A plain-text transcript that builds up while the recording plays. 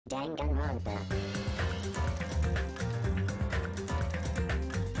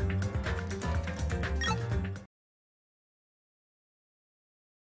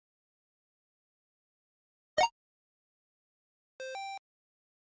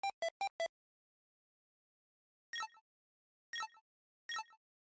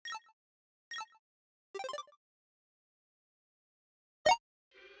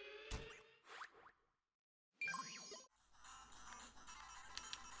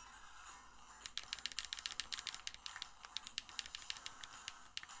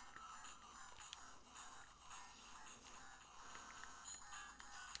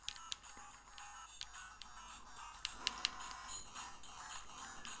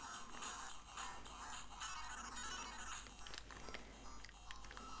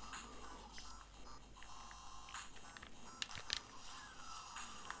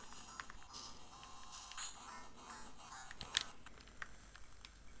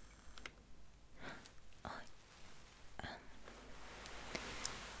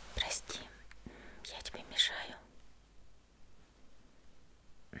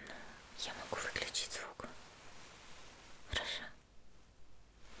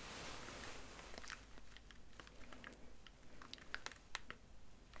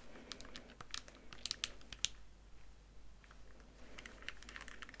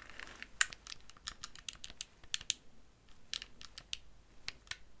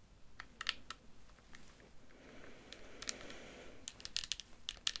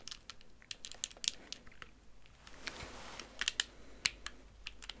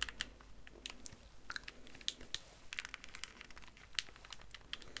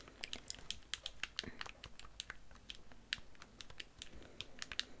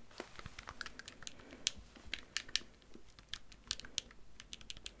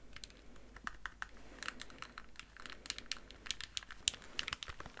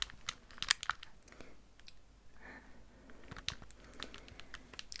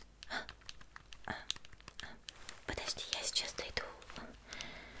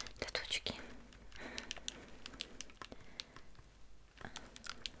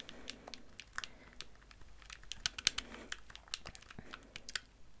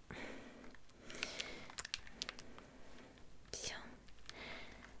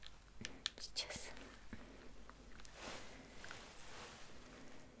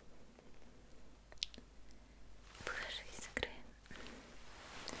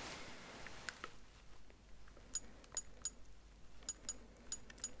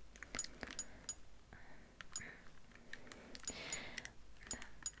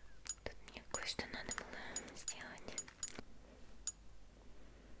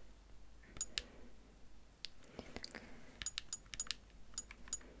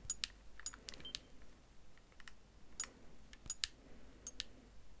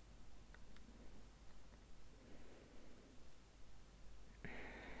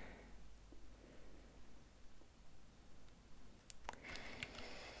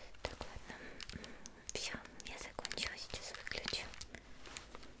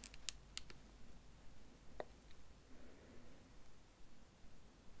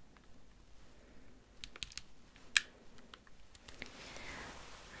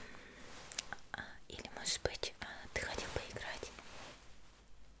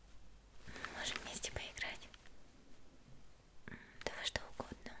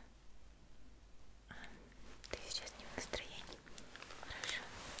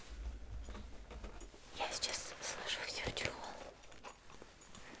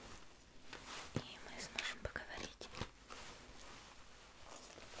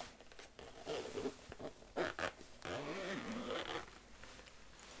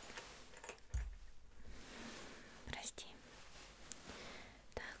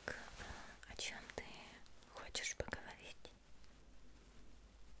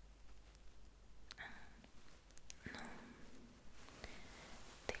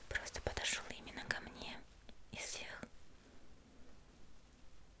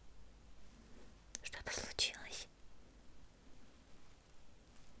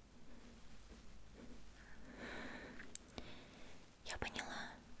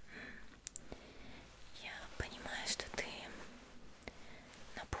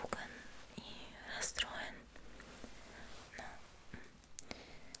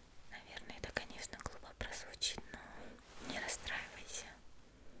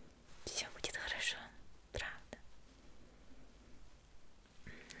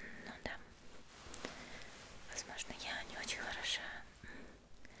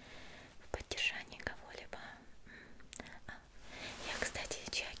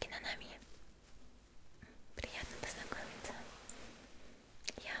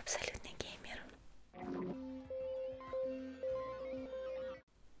абсолютный геймер.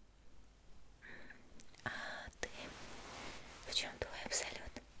 А ты? В чем твой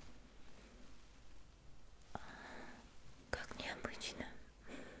абсолют? Как необычно.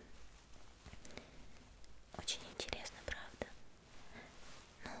 Очень интересно, правда?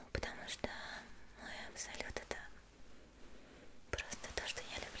 Ну, потому что мой абсолют это просто то, что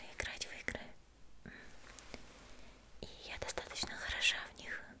я люблю играть в игры. И я достаточно хороша в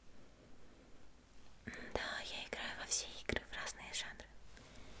них.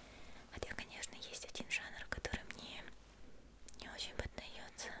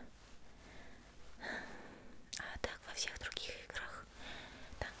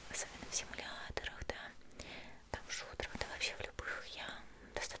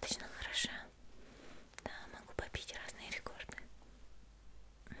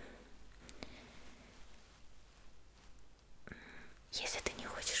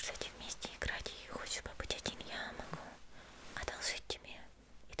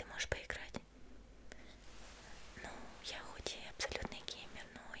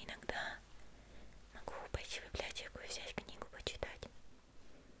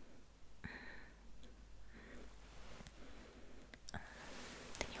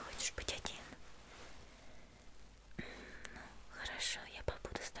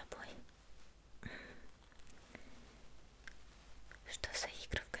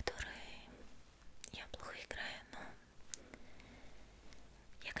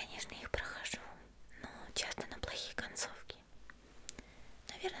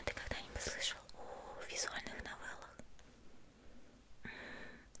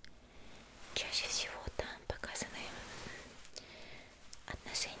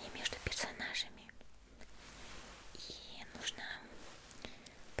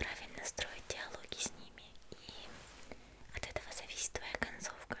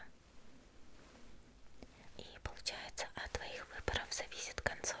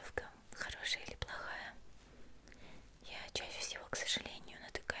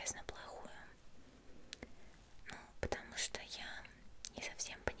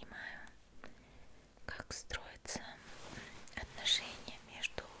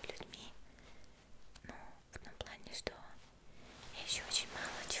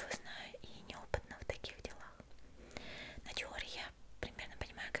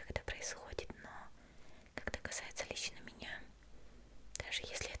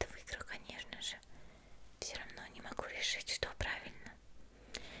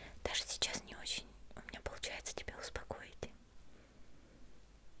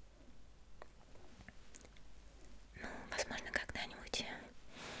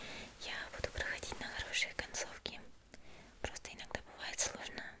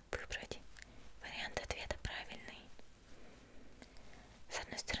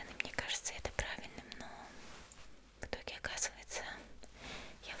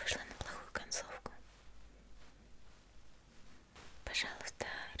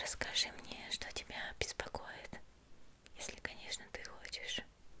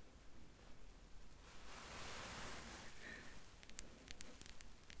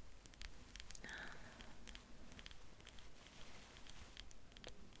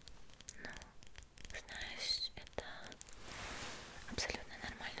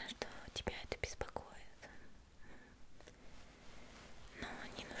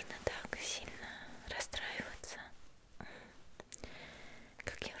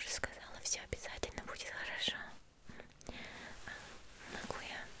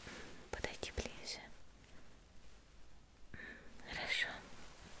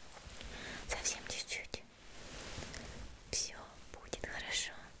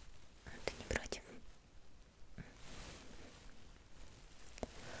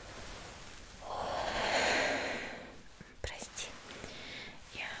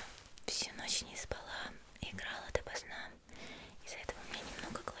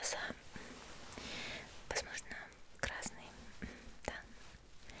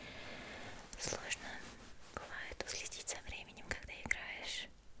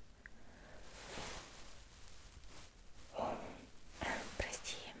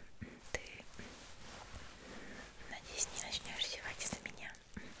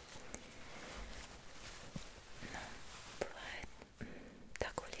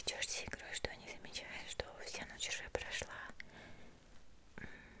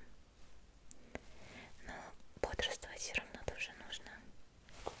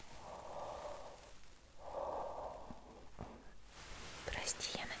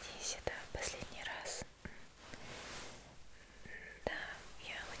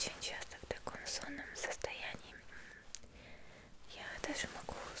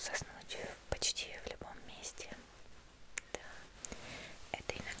 заснуть почти в любом месте. Да.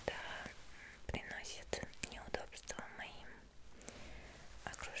 Это иногда приносит неудобства моим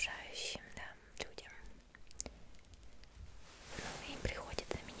окружающим, да, людям. Ну, им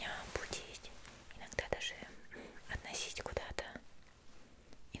приходится меня будить, иногда даже относить куда-то.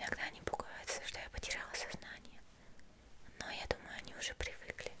 Иногда они пугаются, что я потеряла сознание. Но я думаю, они уже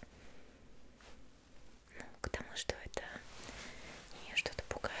привыкли. Ну, к тому, что это не что-то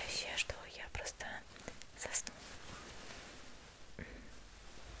пугающее, а что я просто засну.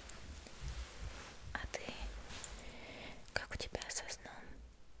 А ты? Как у тебя со сном?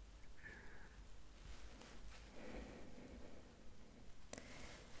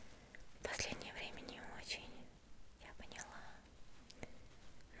 В последнее время не очень, я поняла.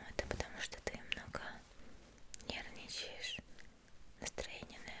 Но это потому, что ты много нервничаешь.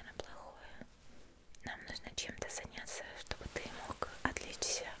 Настроение, наверное, плохое. Нам нужно чем-то заняться, чтобы ты мог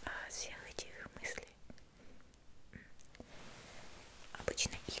отвлечься от всех этих мыслей.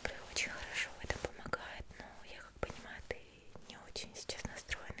 Обычно игры очень хорошо в этом помогают, но я как понимаю, ты не очень сейчас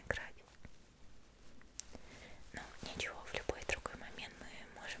настроен играть. Но ничего, в любой другой момент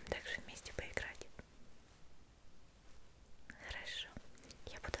мы можем также вместе поиграть. Хорошо.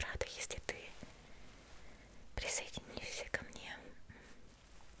 Я буду рада, если ты присоединишься ко мне.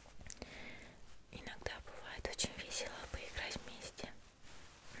 Иногда бывает очень весело поиграть вместе.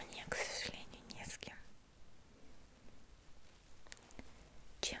 Мне, к сожалению, не с кем.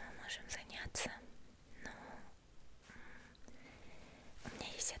 Чем мы можем заняться? Ну, у меня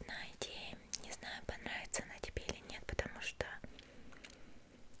есть одна идея. Не знаю, понравится она тебе или нет, потому что,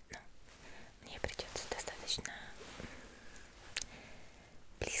 ну, мне придется достаточно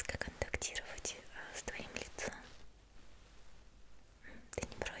близко контактировать с твоим лицом. Ты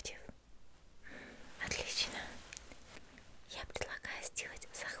не против? Отлично. Я предлагаю сделать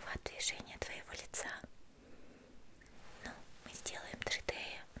захват движения твоего лица. Ну, мы сделаем 3D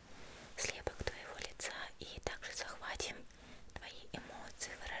слепок твоего лица и также захватим твои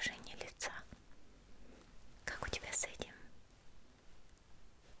эмоции, выражение лица. Как у тебя с этим?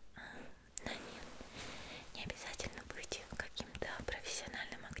 Да нет, не обязательно быть каким-то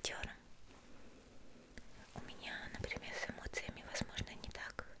профессиональным актером. У меня, например, с эмоциями, возможно, не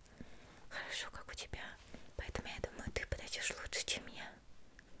так хорошо, как у тебя. Поэтому я думаю, ты подойдешь лучше, чем я.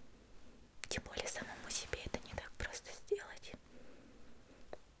 Тем более самому себе это не так просто сделать.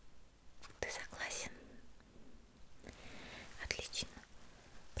 Ты согласен? Отлично.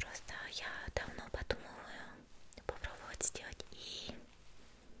 Просто я давно подумываю попробовать сделать и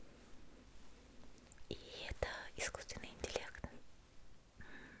это искусственный интеллект.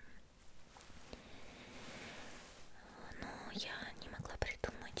 Но я не могла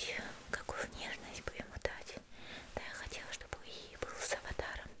придумать, какую внешность бы ему дать. Да, я хотела, чтобы и был с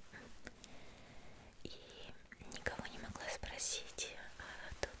аватаром.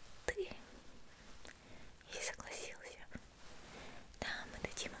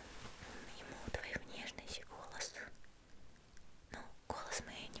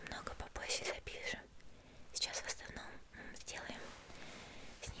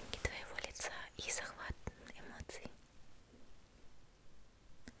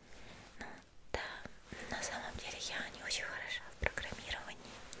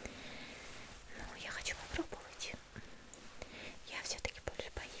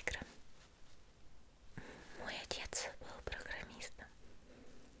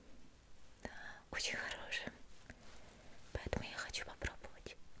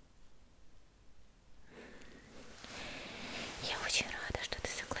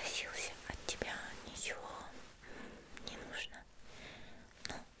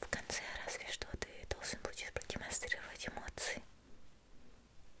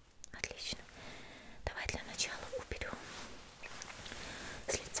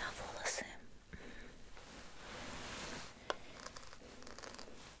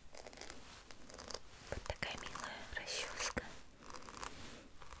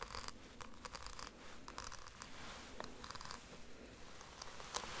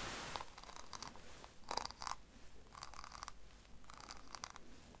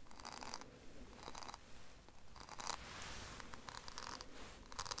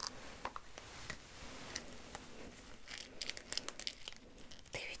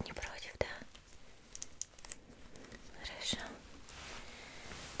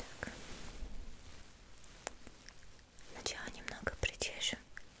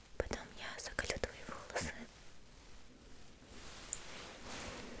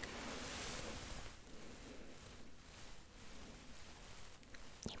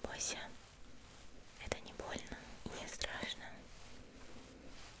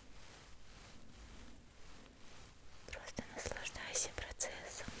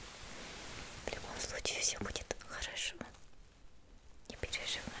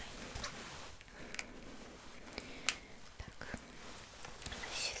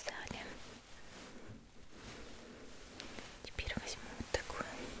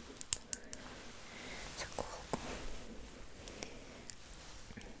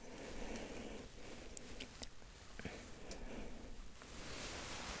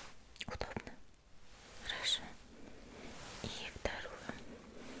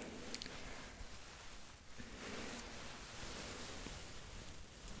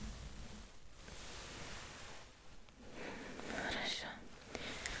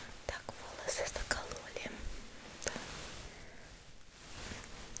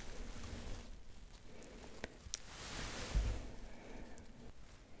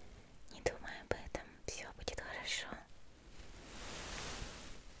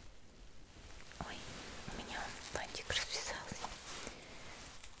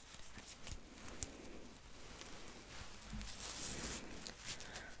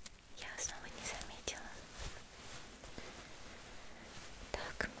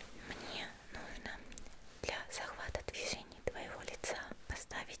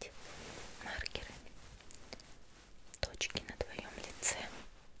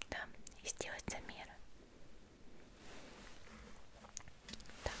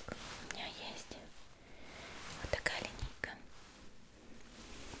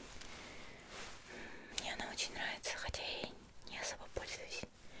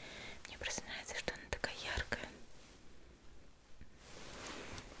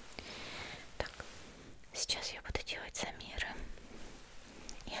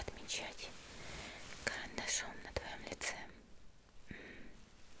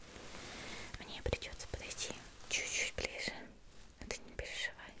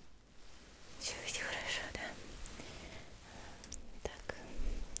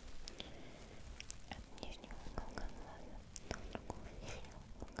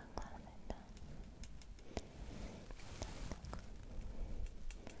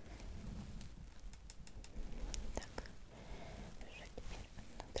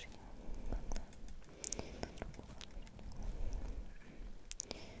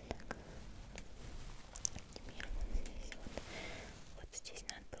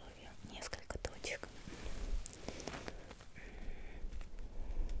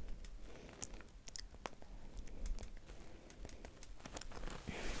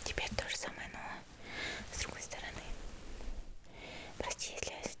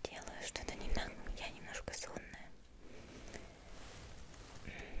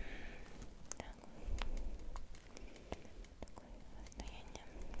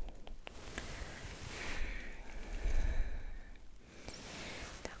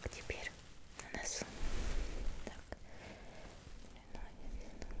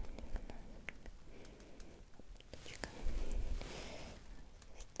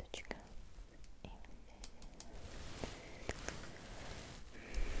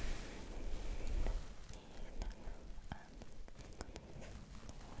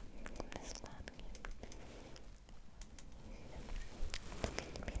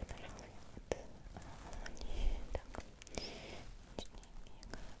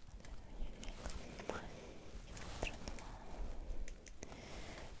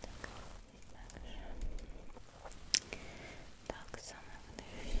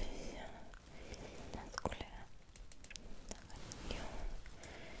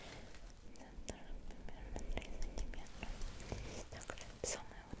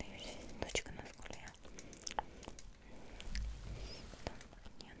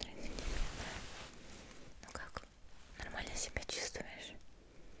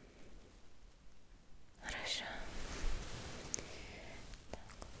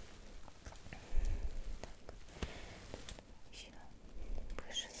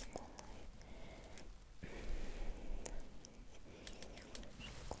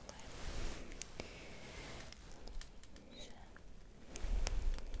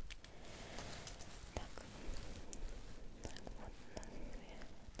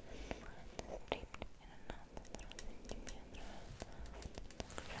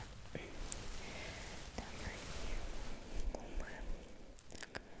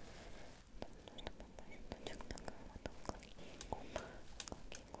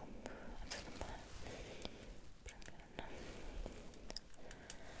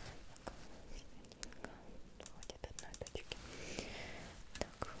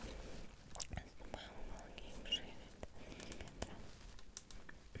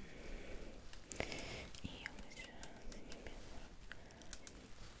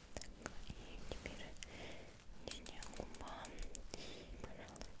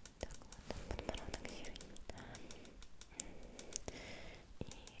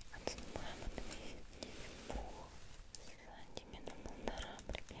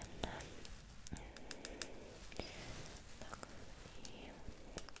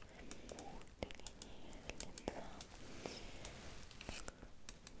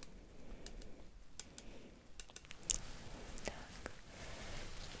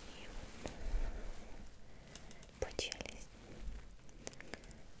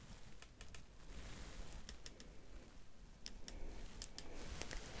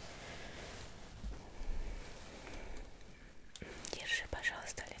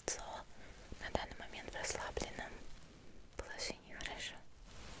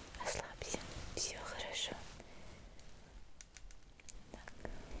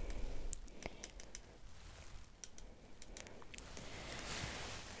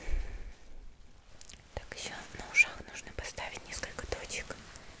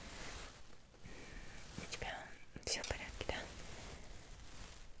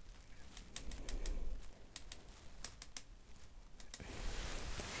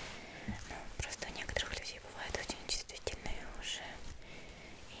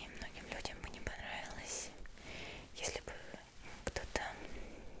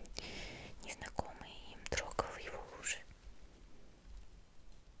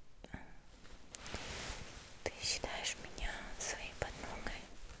 считаешь меня своей подругой.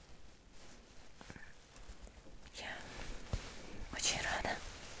 Я очень рада,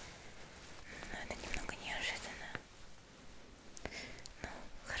 но это немного неожиданно. Ну,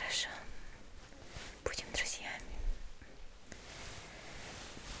 хорошо, будем друзьями.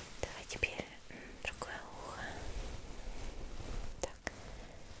 Давай теперь другое ухо. Так.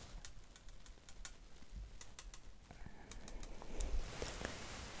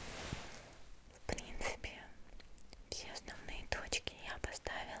 В принципе, все основные точки я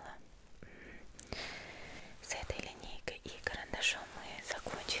поставила. С этой линейкой и карандашом мы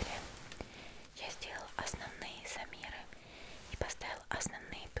закончили. Я сделала основные замеры и поставила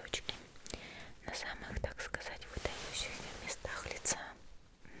основные точки на самых, так сказать, выдающихся местах лица.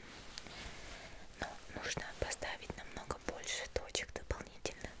 Но нужно поставить намного больше точек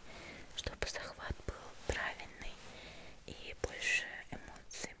дополнительно, чтобы захват был правильный и больше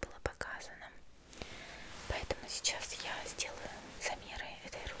эмоций было показано. Поэтому сейчас я сделаю замеры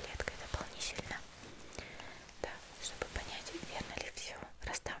этой рулеткой дополнительно, да, чтобы понять, верно ли все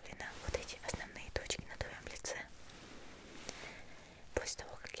расставлено, вот эти основные точки на твоем лице. После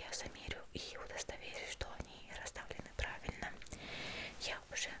того, как я замерю и удостоверюсь, что они расставлены правильно, я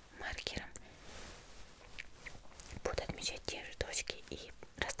уже маркером буду отмечать те же точки и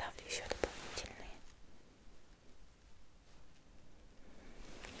расставлю еще дополнительные.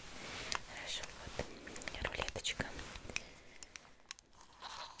 Хорошо, вот рулеточка.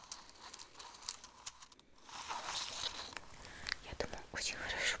 Я думаю, очень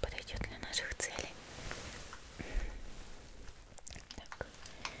хорошо подойдет для наших целей. Так,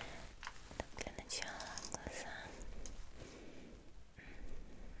 для начала глаза.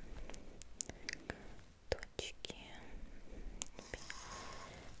 Точки.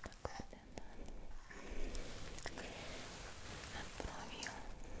 Так, вот это. Над бровью.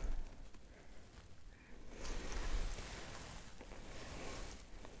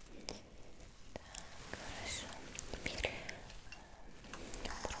 Так, хорошо. Теперь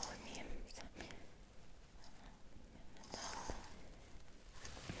брови сами. Так.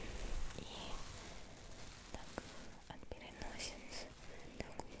 И так от переносицы.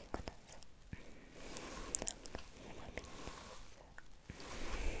 Так, куда-то. Так,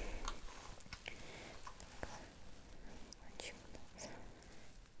 кончик носа.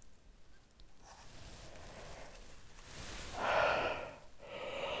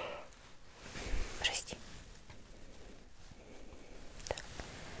 Прости. Так.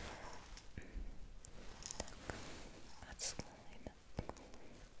 Так. От скулы, да.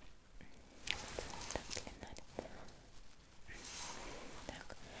 Так, длина лица.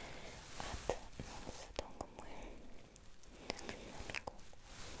 Так. От носа до губы. Так, на губ.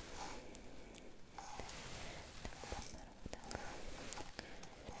 Так, подбородок.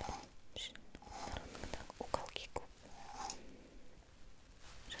 Так, уголки губ.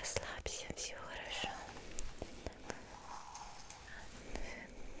 Расслабься, все хорошо.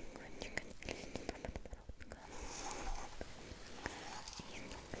 Кончик подбородка. И с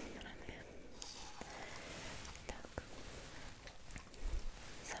другой стороны. Так.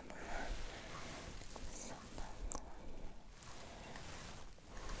 Забыла. Забыла.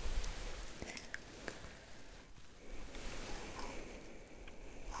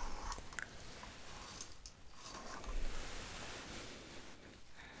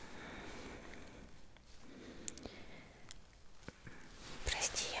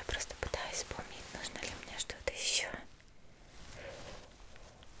 Прости, я просто пытаюсь вспомнить, нужно ли мне что-то еще.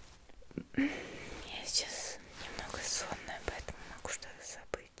 Я сейчас немного сонная, поэтому могу что-то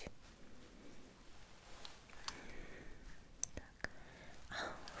забыть. Так.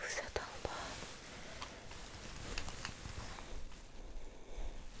 Высота лба.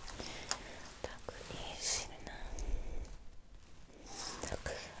 Так, и ширина.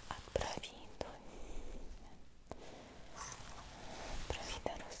 Так, от брови до брови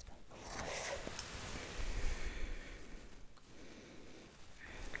до роста глаз.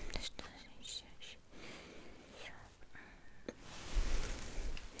 Что же еще?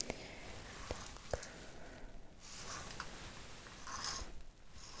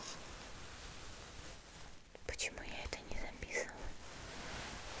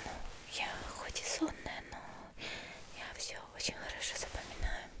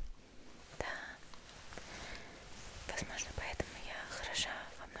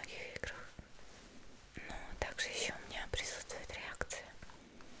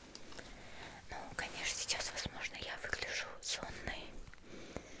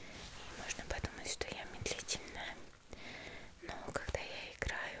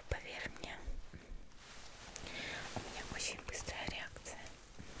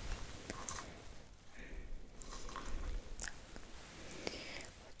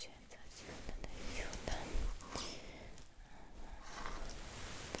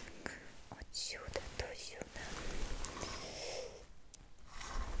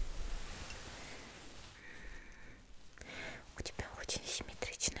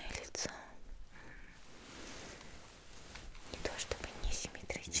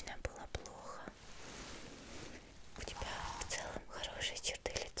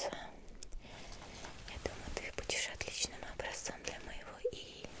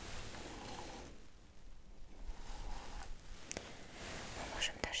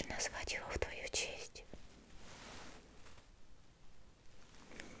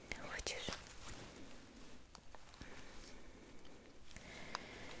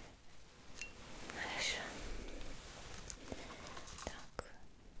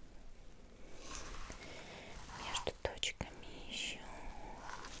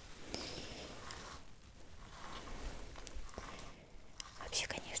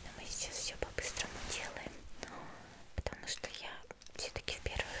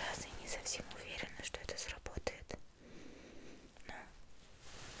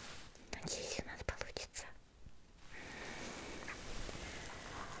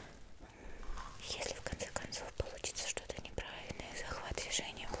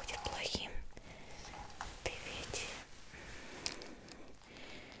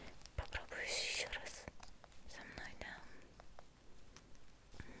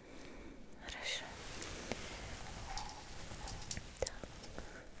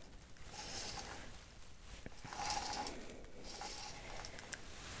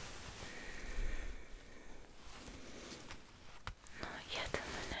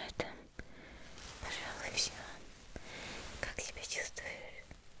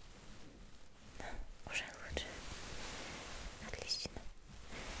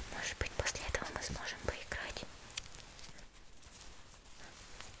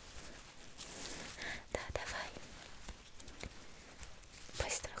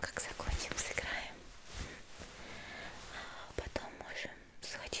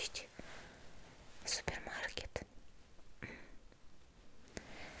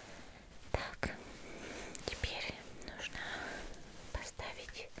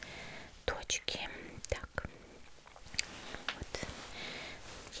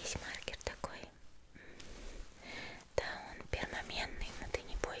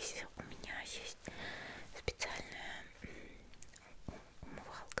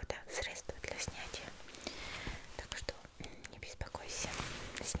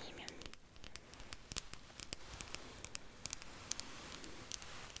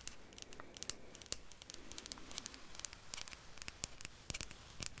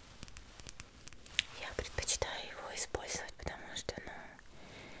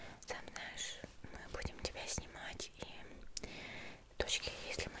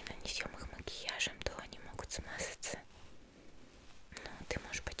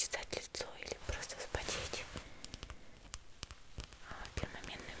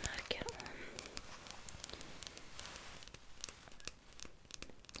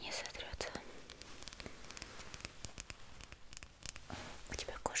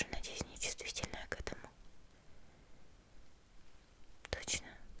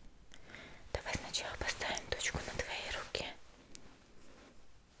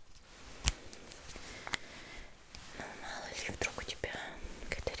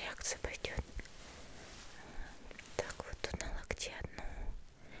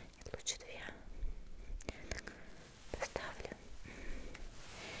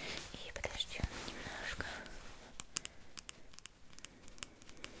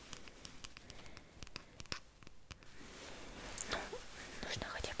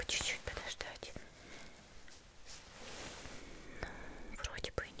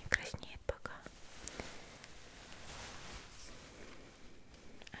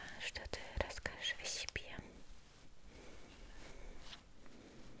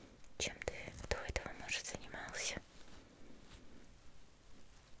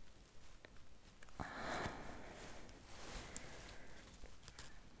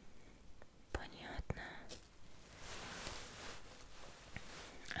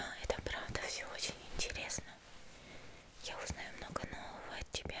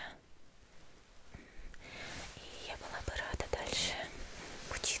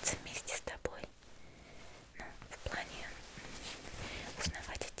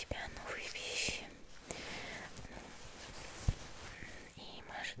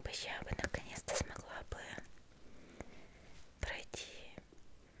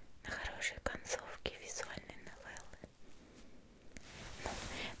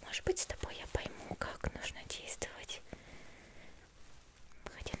 быть с тобой.